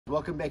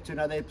Welcome back to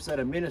another episode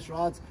of Menace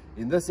Rides.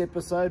 In this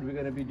episode we're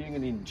going to be doing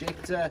an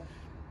injector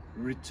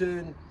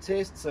return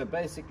test. So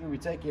basically we're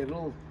taking a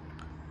little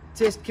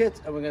test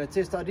kit and we're going to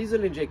test our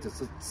diesel injectors.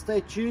 So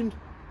stay tuned,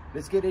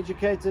 let's get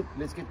educated,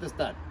 let's get this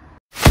done.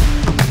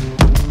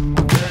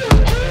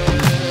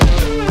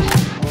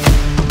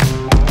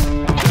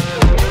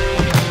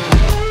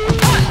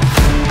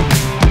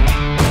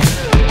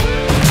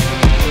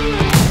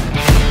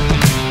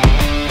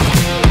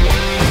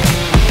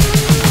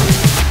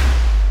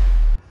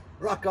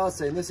 Right guys,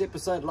 so in this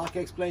episode, like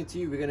I explained to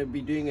you, we're going to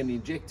be doing an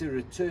injector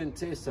return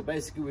test. So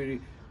basically we're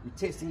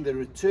testing the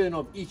return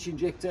of each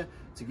injector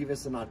to give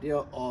us an idea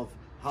of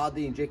how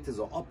the injectors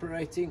are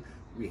operating.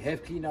 We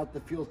have cleaned out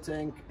the fuel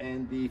tank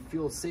and the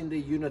fuel sender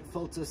unit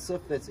filter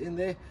sift that's in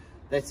there.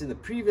 That's in the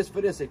previous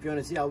video, so if you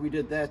want to see how we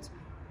did that,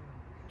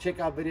 check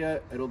our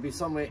video. It'll be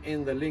somewhere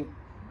in the link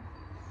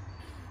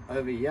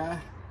over here.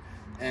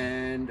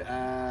 And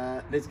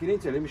let's get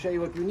into it. Let me show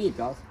you what we need,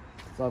 guys.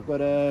 So I've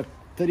got a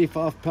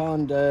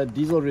 35-pound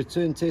diesel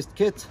return test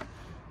kit.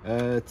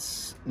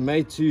 It's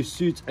made to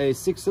suit a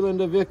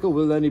 6-cylinder vehicle.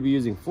 We'll only be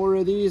using 4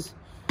 of these.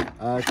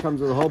 It comes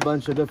with a whole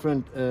bunch of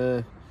different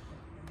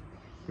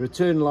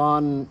return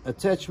line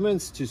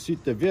attachments to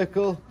suit the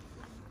vehicle,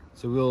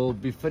 so we'll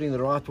be fitting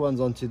the right ones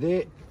onto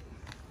there.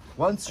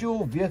 Once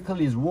your vehicle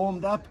is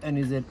warmed up and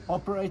is at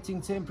operating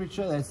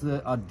temperature, that's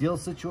the ideal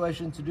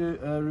situation to do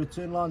a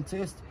return line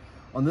test.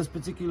 On this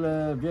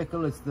particular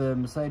vehicle, it's the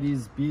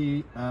Mercedes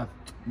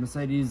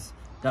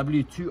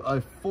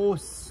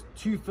W204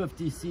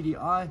 250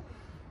 CDI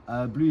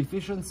blue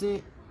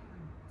efficiency.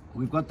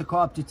 We've got the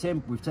car up to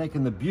temp. We've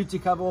taken the beauty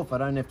cover off. I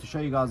don't have to show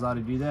you guys how to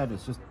do that.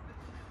 It's just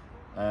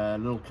a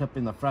little clip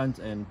in the front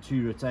and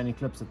 2 retaining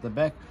clips at the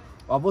back.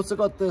 I've also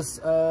got this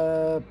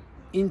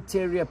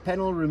interior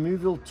panel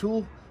removal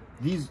tool.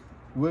 These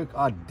work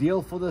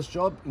ideal for this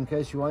job. In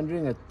case you're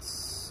wondering,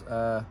 it's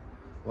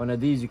one of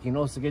these. You can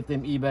also get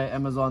them eBay,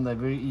 Amazon. They're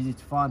very easy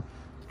to find.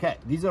 Okay,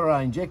 these are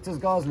our injectors,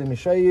 guys. Let me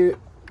show you.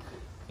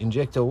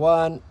 Injector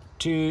 1,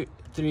 2,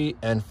 3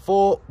 and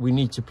 4. We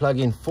need to plug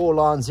in 4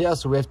 lines here,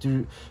 so we have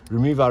to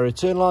remove our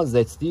return lines.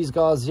 That's these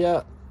guys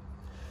here.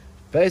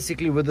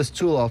 Basically with this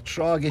tool, I'll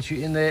try to get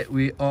you in there.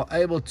 We are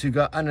able to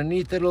go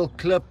underneath the little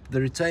clip, the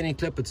retaining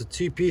clip. It's a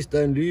 2-piece,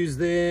 don't lose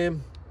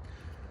them.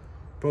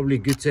 Probably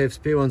good to have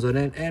spare ones on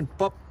end, and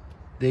pop,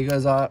 there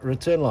goes our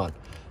return line.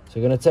 So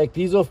we're going to take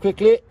these off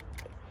quickly.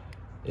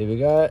 There we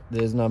go.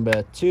 There's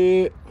number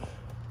 2,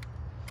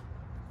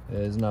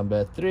 there's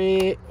number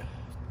 3,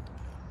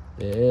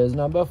 there's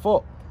number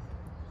 4.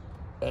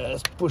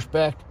 Let's push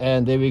back,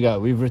 and there we go.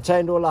 We've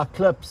retained all our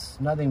clips,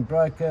 nothing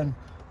broken.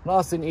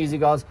 Nice and easy,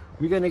 guys.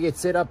 We're going to get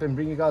set up and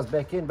bring you guys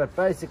back in, but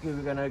basically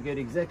we're going to get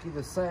exactly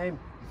the same.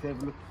 If you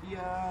have a look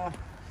here,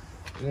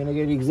 we're going to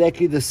get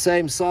exactly the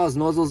same size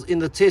nozzles in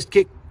the test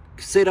kit.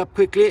 Set up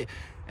quickly.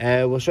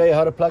 We'll show you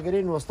how to plug it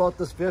in. We'll start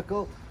this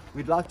vehicle.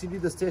 We'd like to do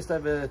this test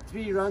over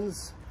 3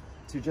 runs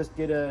to just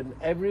get an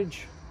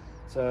average.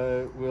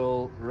 So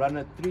we'll run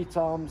it 3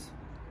 times,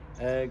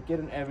 get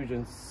an average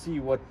and see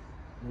what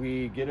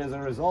we get as a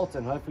result,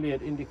 and hopefully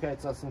it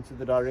indicates us into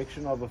the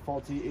direction of a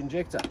faulty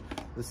injector.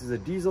 This is a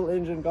diesel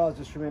engine, guys.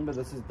 Just remember,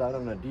 this is done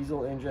on a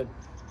diesel engine,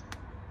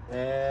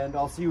 and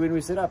I'll see you when we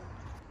set up.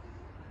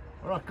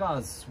 All right,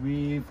 guys,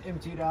 we've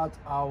emptied out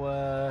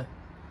our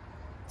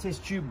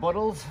test tube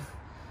bottles.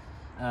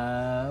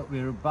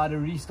 We're about to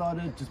restart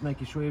it, just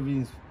making sure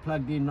everything's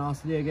plugged in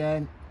nicely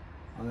again.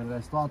 I'm going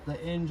to start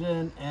the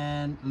engine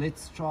and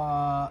let's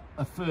try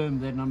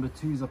affirm that number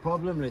 2 is a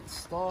problem. Let's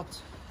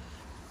start.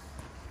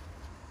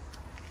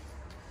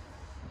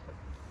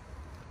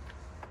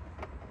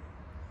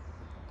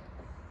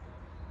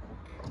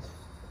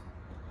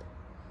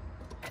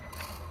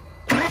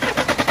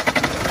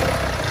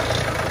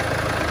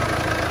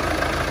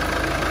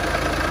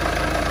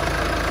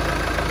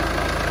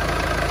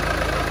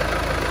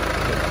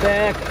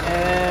 Back,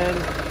 and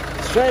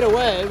straight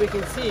away we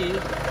can see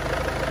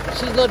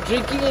she's not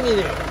drinking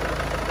anything.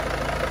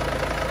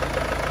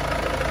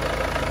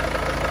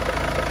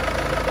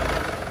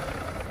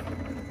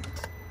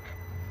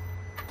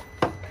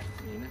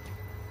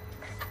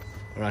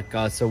 Alright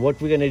guys, so what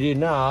we're going to do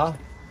now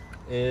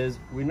is,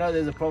 we know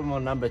there's a problem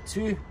on number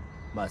 2,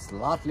 most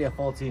likely a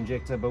faulty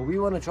injector, but we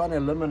want to try and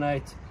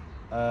eliminate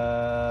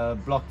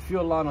blocked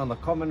fuel line on the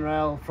common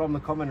rail. From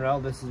the common rail,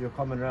 this is your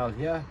common rail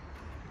here.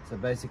 So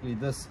basically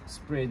this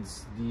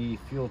spreads the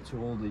fuel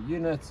to all the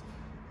units.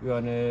 We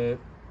want to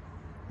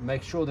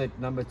make sure that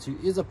number 2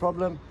 is a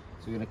problem.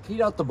 So we're going to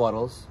clean out the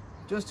bottles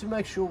just to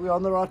make sure we're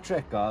on the right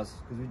track, guys,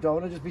 because we don't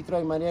want to just be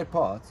throwing money at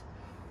parts.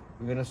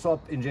 We're going to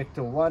swap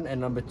injector 1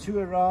 and number 2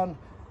 around,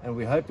 and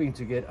we're hoping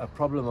to get a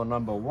problem on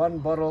number 1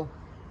 bottle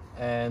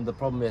and the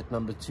problem at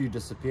number 2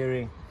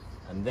 disappearing,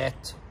 and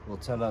that will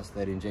tell us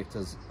that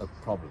injector's a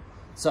problem.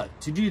 So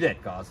to do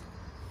that, guys,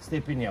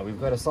 step in here.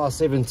 We've got a size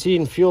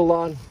 17 fuel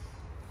line.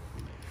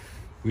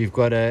 We've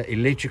got an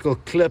electrical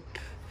clip.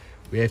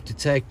 We have to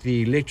take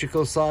the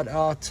electrical side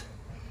out.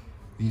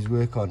 These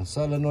work on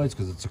solenoids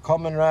because it's a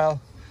common rail.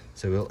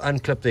 So we'll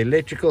unclip the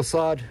electrical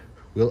side.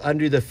 We'll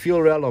undo the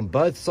fuel rail on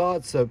both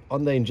sides, so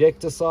on the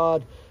injector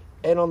side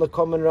and on the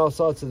common rail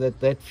side, so that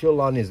that fuel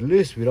line is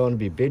loose. We don't want to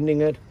be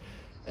bending it.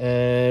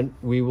 And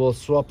we will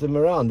swap them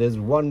around. There's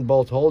one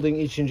bolt holding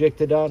each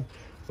injector down.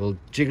 We'll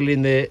jiggle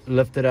in there,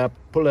 lift it up,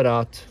 pull it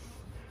out,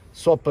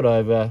 swap it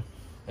over,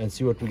 and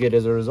see what we get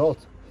as a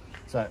result.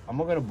 So I'm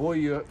not going to bore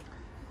you.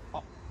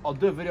 I'll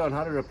do a video on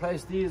how to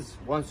replace these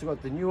once we've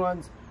got the new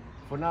ones.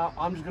 For now,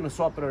 I'm just going to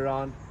swap it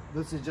around.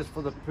 This is just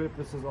for the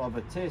purposes of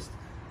a test,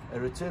 a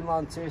return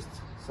line test.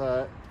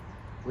 So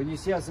when you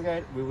see us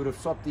again, we would have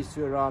swapped these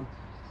two around,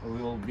 and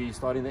we will be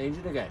starting the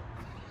engine again.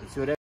 Let's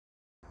see what happens.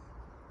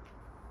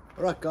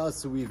 Alright guys,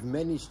 so we've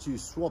managed to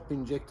swap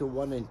injector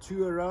 1 and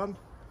 2 around.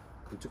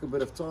 It took a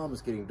bit of time,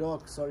 it's getting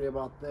dark, sorry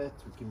about that.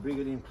 We can bring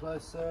it in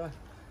closer.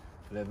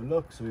 We'll have a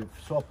look. So we've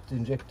swapped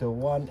injector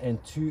 1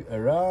 and 2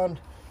 around.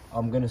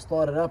 I'm going to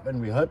start it up,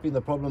 and we're hoping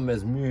the problem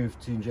has moved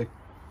to inject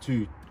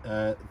to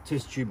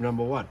test tube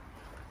number 1.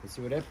 Let's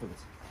see what happens.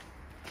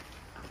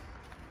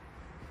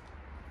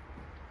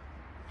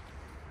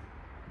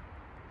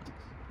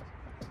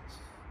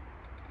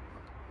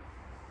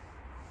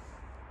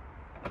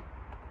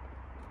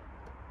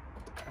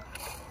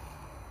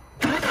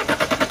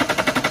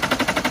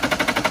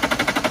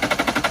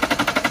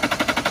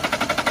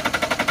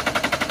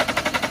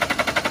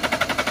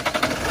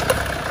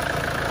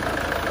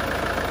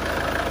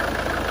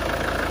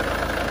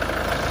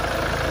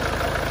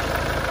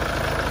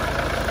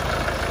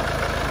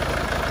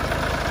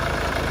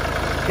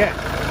 Okay,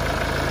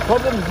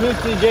 problems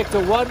moved to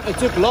injector 1. It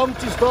took long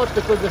to start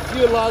because the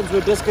fuel lines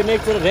were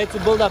disconnected. It had to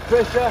build up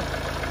pressure.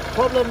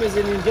 Problem is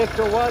in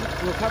injector 1.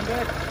 We'll come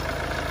back.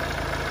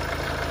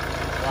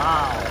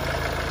 Wow.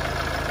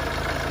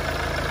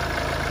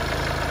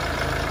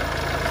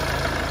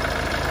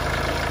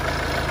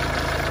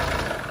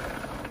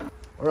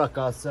 Alright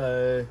guys,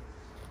 so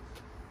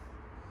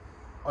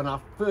on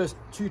our first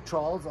 2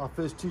 trials, our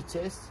first 2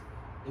 tests,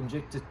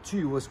 injector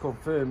 2 was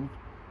confirmed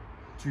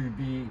to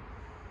be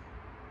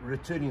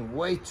returning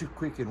way too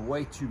quick and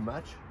way too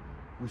much.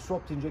 We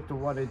swapped injector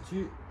 1 and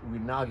 2. We're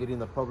now getting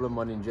the problem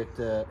on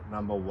injector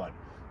number 1.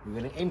 We're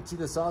going to empty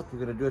this out. We're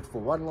going to do it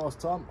for one last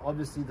time.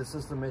 Obviously the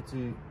system had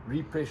to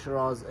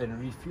repressurize and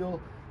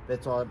refuel.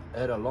 That's why I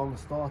had a long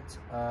start,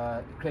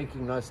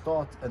 cranking no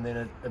start, and then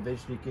it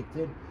eventually kicked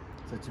in.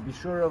 So to be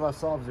sure of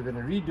ourselves, we're going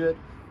to redo it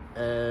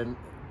and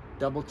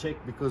double check,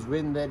 because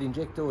when that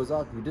injector was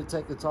out, we did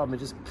take the time and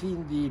just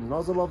clean the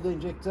nozzle of the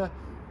injector.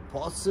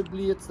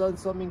 Possibly it's done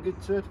something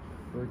good to it,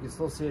 but we can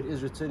still see it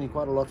is returning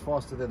quite a lot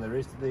faster than the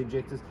rest of the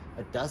injectors.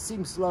 It does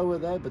seem slower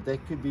though, but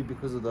that could be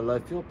because of the low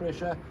fuel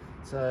pressure.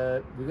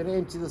 So we're going to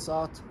empty this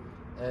out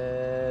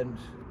and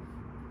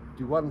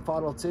do one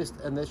final test,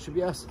 and that should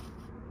be us.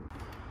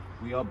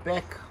 We are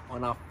back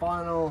on our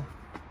final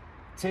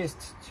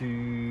test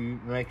to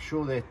make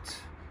sure that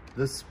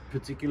this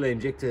particular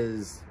injector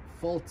is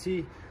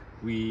faulty.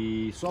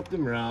 We swapped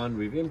them around,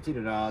 we've emptied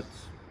it out.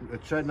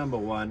 It showed number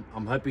 1.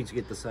 I'm hoping to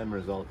get the same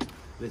result.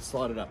 Let's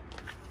start it up.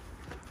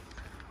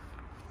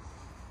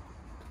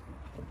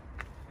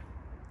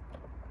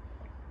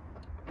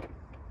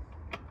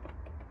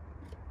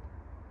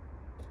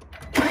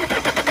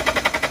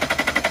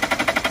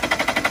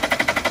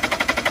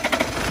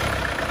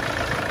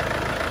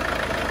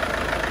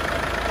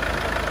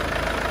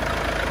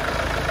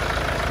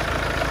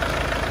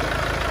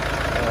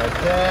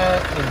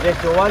 Okay,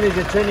 injector 1 is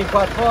returning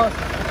quite fast.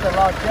 Put the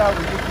light here,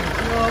 we're getting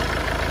fuel.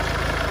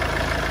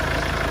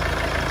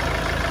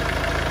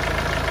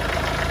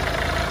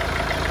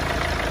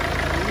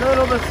 A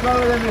little bit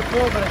slower than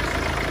before, but it's,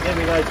 there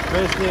we go, it's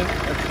bursting,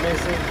 it's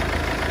messing.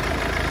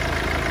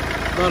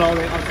 Not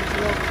holding up the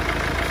fuel.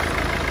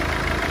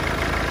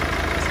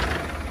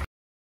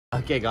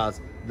 Okay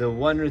guys, the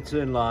one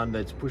return line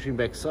that's pushing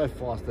back so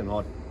fast and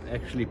hot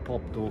actually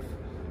popped off,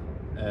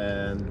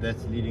 and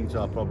that's leading to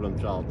our problem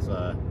child.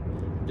 So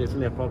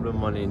definitely a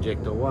problem on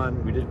injector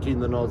 1. We did clean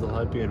the nozzle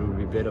hoping it would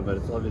be better, but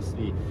it's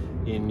obviously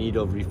in need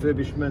of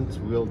refurbishment.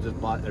 We'll just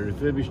buy a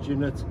refurbished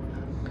unit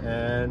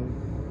and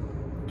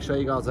show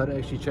you guys how to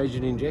actually change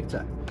an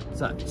injector.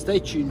 So stay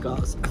tuned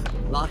guys,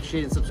 like,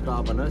 share and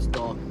subscribe. I know it's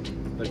dark,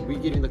 but we're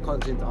getting the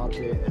content out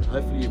there, and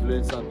hopefully you've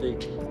learned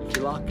something. If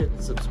you like it,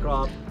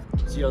 subscribe.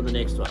 See you on the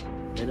next one.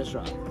 Then it's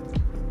right.